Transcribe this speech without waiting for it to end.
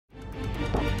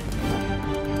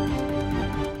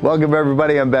Welcome,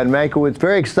 everybody. I'm Ben Mankiewicz.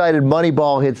 Very excited.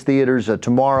 Moneyball hits theaters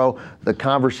tomorrow. The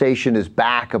conversation is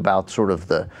back about sort of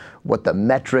what the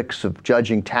metrics of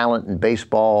judging talent in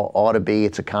baseball ought to be.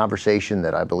 It's a conversation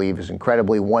that I believe is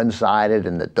incredibly one-sided,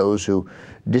 and that those who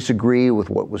disagree with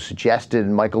what was suggested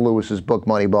in Michael Lewis's book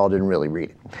Moneyball didn't really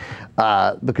read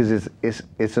it, because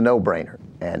it's a no-brainer.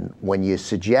 And when you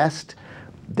suggest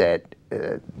that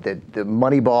that the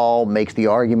Moneyball makes the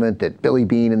argument that Billy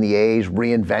Beane and the A's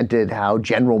reinvented how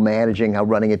general managing, how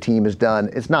running a team is done,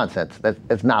 it's nonsense.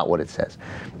 That's not what it says.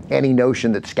 Any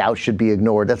notion that scouts should be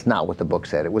ignored, that's not what the book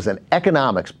said. It was an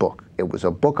economics book. It was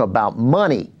a book about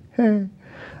money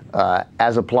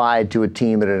as applied to a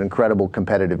team at an incredible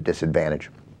competitive disadvantage,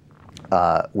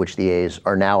 which the A's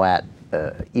are now at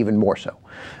even more so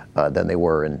than they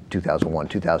were in 2001,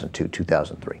 2002,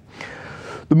 2003.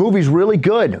 The movie's really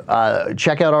good.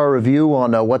 Check out our review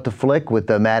on What the Flick with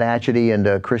Matt Hatchety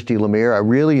and Christy Lemire. I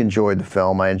really enjoyed the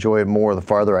film. I enjoy it more the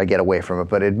farther I get away from it.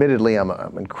 But admittedly, I'm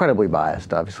incredibly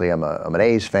biased. Obviously, I'm an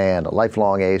A's fan, a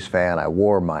lifelong A's fan. I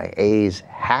wore my A's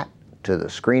hat to the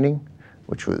screening,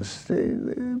 which was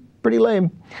pretty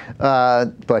lame.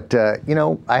 But you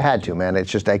know, I had to, man. It's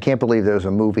just, I can't believe there was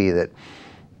a movie where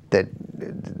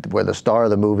the star of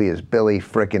the movie is Billy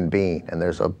frickin' Beane, and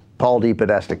there's a Paul D.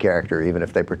 Podesta character, even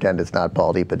if they pretend it's not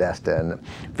Paul D. Podesta. And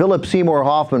Philip Seymour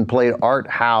Hoffman played Art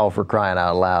Howe, for crying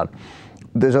out loud.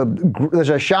 There's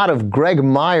a shot of Greg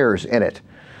Myers in it,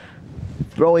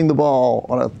 throwing the ball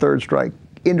on a third strike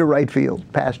into right field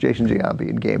past Jason Giambi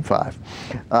in Game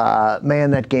 5.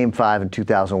 Man, that Game 5 in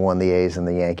 2001, the A's and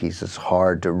the Yankees, is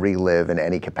hard to relive in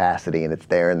any capacity, and it's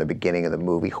there in the beginning of the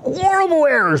movie. Horrible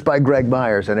errors by Greg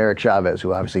Myers and Eric Chavez,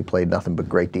 who obviously played nothing but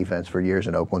great defense for years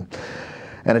in Oakland.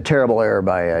 And a terrible error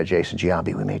by Jason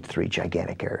Giambi. We made 3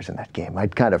 gigantic errors in that game.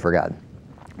 I'd kind of forgotten.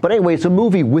 But anyway, it's a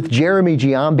movie with Jeremy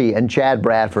Giambi and Chad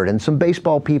Bradford, and some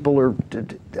baseball people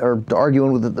are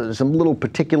arguing with some little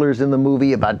particulars in the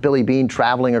movie about Billy Beane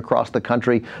traveling across the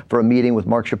country for a meeting with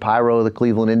Mark Shapiro of the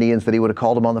Cleveland Indians, that he would have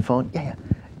called him on the phone. Yeah,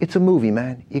 it's a movie,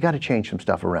 man. You got to change some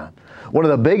stuff around. One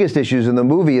of the biggest issues in the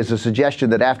movie is a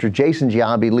suggestion that after Jason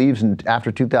Giambi leaves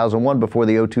after 2001, before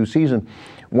the 2002 season,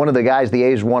 one of the guys the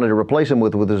A's wanted to replace him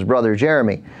with his brother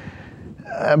Jeremy.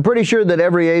 I'm pretty sure that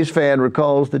every A's fan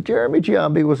recalls that Jeremy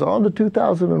Giambi was on the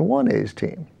 2001 A's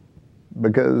team,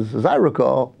 because, as I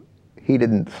recall, he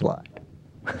didn't slide.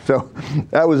 So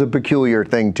that was a peculiar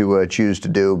thing to choose to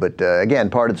do. But again,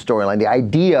 part of the storyline, the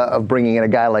idea of bringing in a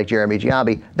guy like Jeremy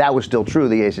Giambi, that was still true.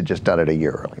 The A's had just done it a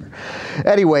year earlier.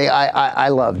 Anyway, I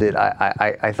loved it.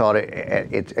 I thought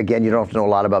it's, again, you don't have to know a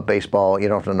lot about baseball. You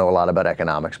don't have to know a lot about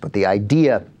economics. But the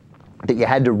idea that you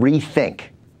had to rethink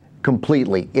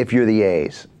completely if you're the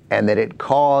A's, and that it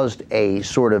caused a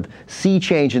sort of sea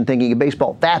change in thinking of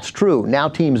baseball. That's true. Now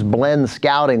teams blend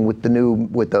scouting with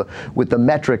the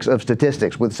metrics of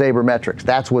statistics, with sabermetrics.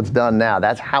 That's what's done now.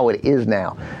 That's how it is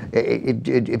now.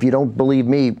 If you don't believe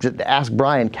me, just ask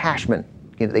Brian Cashman,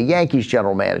 the Yankees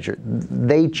general manager.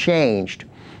 They changed.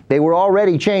 They were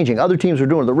already changing. Other teams were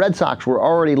doing it. The Red Sox were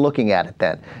already looking at it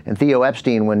then. And Theo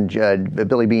Epstein, when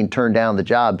Billy Beane turned down the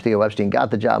job, Theo Epstein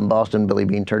got the job in Boston. Billy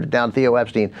Beane turned it down. Theo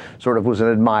Epstein sort of was an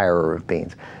admirer of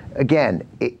Beane's. Again,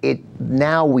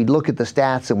 now we look at the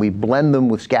stats and we blend them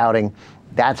with scouting.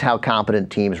 That's how competent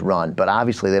teams run. But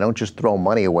obviously, they don't just throw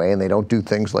money away, and they don't do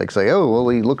things like say, oh, well,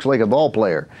 he looks like a ball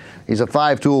player. He's a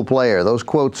 5-tool player. Those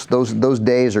quotes, those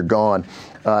days are gone.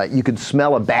 You could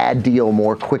smell a bad deal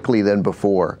more quickly than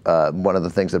before. One of the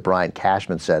things that Brian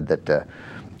Cashman said that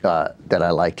I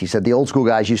liked, he said, the old school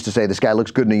guys used to say, this guy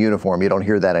looks good in a uniform. You don't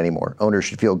hear that anymore. Owners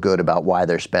should feel good about why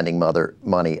they're spending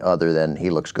money other than he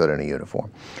looks good in a uniform.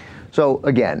 So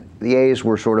again, the A's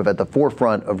were sort of at the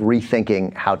forefront of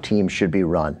rethinking how teams should be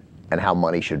run and how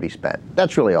money should be spent.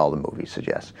 That's really all the movie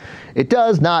suggests. It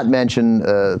does not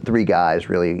mention 3 guys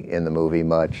really in the movie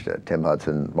much, Tim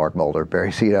Hudson, Mark Mulder,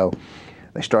 Barry Zito.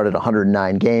 They started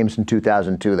 109 games in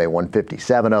 2002. They won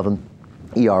 57 of them.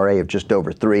 ERA of just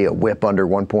over 3, a whip under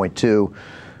 1.2.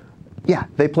 Yeah,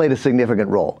 they played a significant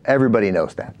role. Everybody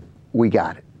knows that. We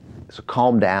got it. So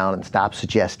calm down and stop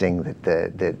suggesting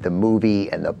that the movie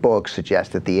and the book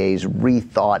suggest that the A's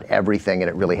rethought everything and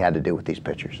it really had to do with these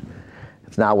pitchers.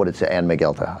 It's not what it's, and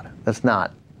Miguel Tejada. That's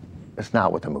not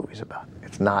what the movie's about.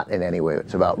 It's not in any way.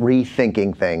 It's about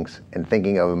rethinking things and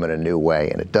thinking of them in a new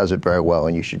way, and it does it very well,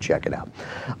 and you should check it out.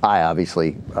 I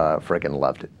obviously frickin'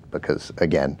 loved it because,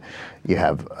 again, you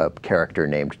have a character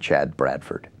named Chad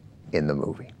Bradford in the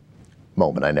movie.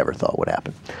 Moment I never thought would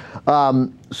happen.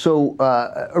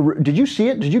 Did you see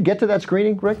it? Did you get to that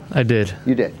screening, Rick? I did.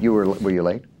 You did. Were you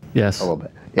late? Yes. A little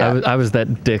bit. Yeah. I was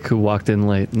that dick who walked in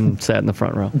late and sat in the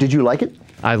front row. Did you like it?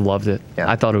 I loved it.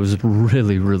 Yeah. I thought it was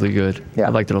really, really good. Yeah. I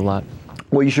liked it a lot.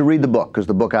 Well, you should read the book, because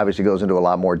the book obviously goes into a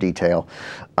lot more detail.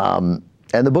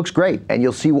 And the book's great, and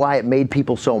you'll see why it made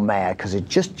people so mad, because it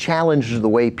just challenges the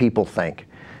way people think.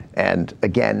 And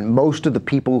again, most of the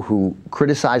people who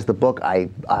criticize the book, I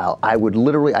would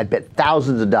literally, I'd bet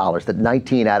thousands of dollars that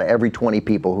 19 out of every 20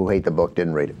 people who hate the book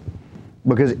didn't read it.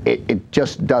 Because it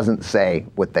just doesn't say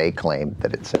what they claim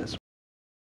that it says.